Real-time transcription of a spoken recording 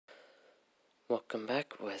Welcome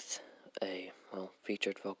back with a,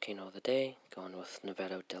 featured volcano of the day, going with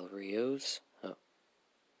Nevado del Ruiz.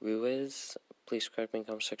 Please correct me in the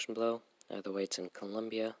comment section below. Either way, it's in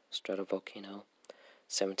Colombia, stratovolcano,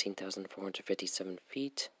 17,457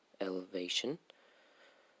 feet elevation.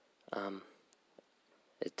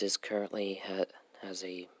 It is currently has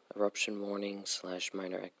a eruption warning /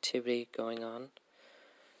 minor activity going on.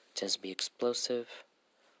 It tends to be explosive.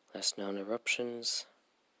 Last known eruptions.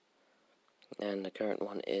 And the current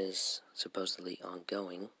one is supposedly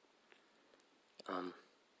ongoing.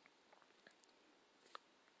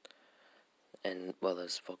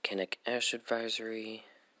 There's volcanic ash advisory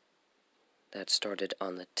that started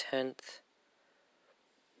on the 10th.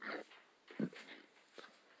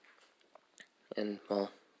 And,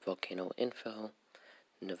 volcano info,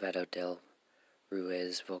 Nevado del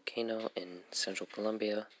Ruiz volcano in central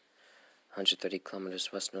Colombia, 130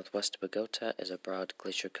 kilometers west-northwest of Bogota, is a broad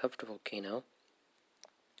glacier-covered volcano.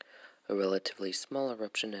 A relatively small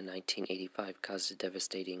eruption in 1985 caused a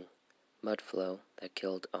devastating mud flow that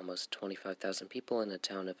killed almost 25,000 people in the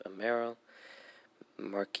town of Amaro,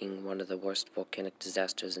 marking one of the worst volcanic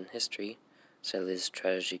disasters in history. Sadly, this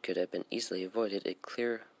tragedy could have been easily avoided if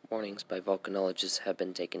clear warnings by volcanologists have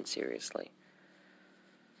been taken seriously.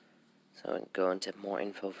 So I'm going to go into more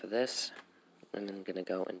info for this, and I'm going to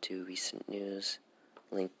go into recent news.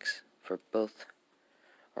 Links for both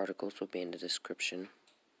articles will be in the description.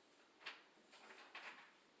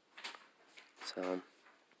 So,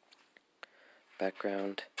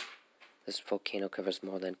 background. This volcano covers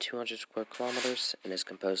more than 200 square kilometers and is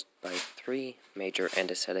composed by 3 major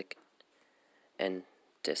andesitic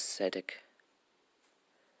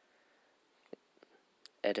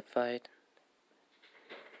edified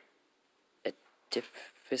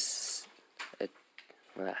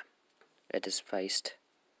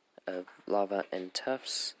of lava and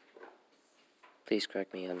tuffs. Please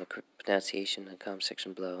correct me on the pronunciation in the comment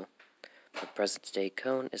section below. The present-day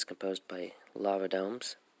cone is composed by lava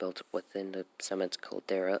domes built within the summit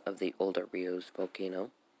caldera of the older Ruiz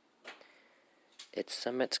volcano. Its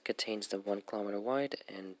summit contains the 1 kilometer wide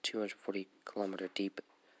and 240 kilometer deep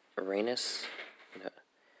Arenas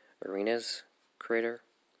crater.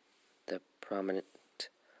 The prominent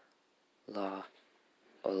La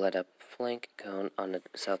Oleta flank cone on the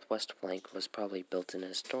southwest flank was probably built in a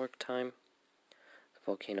historic time. The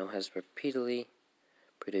volcano has repeatedly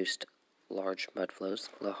produced large mudflows,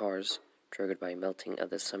 lahars, triggered by melting of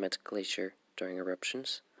the summit glacier during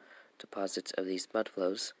eruptions. Deposits of these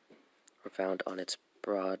mudflows were found on its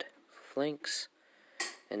broad flanks,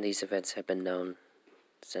 and these events have been known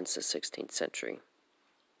since the 16th century.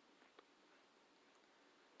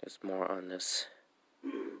 There's more on this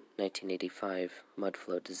 1985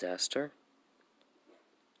 mudflow disaster.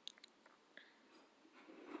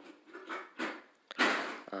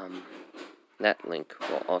 That link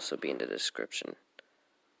will also be in the description.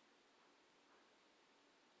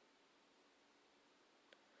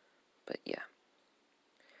 But yeah.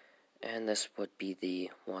 And this would be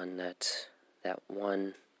the one that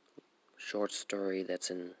one short story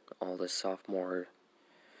that's in all the sophomore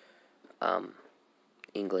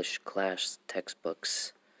English class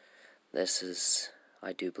textbooks. This is,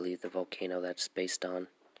 I do believe, the volcano that's based on.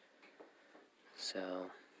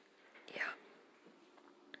 So, yeah.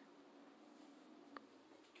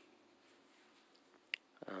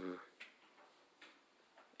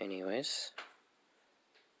 Anyways,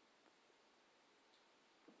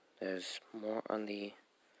 there's more on the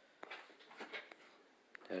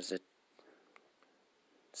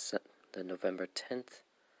November 10th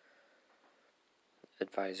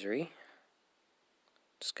advisory.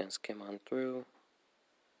 Just gonna skim on through.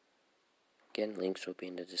 Again, links will be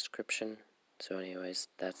in the description. So anyways,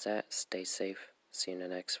 that's that. Stay safe. See you in the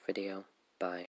next video. Bye.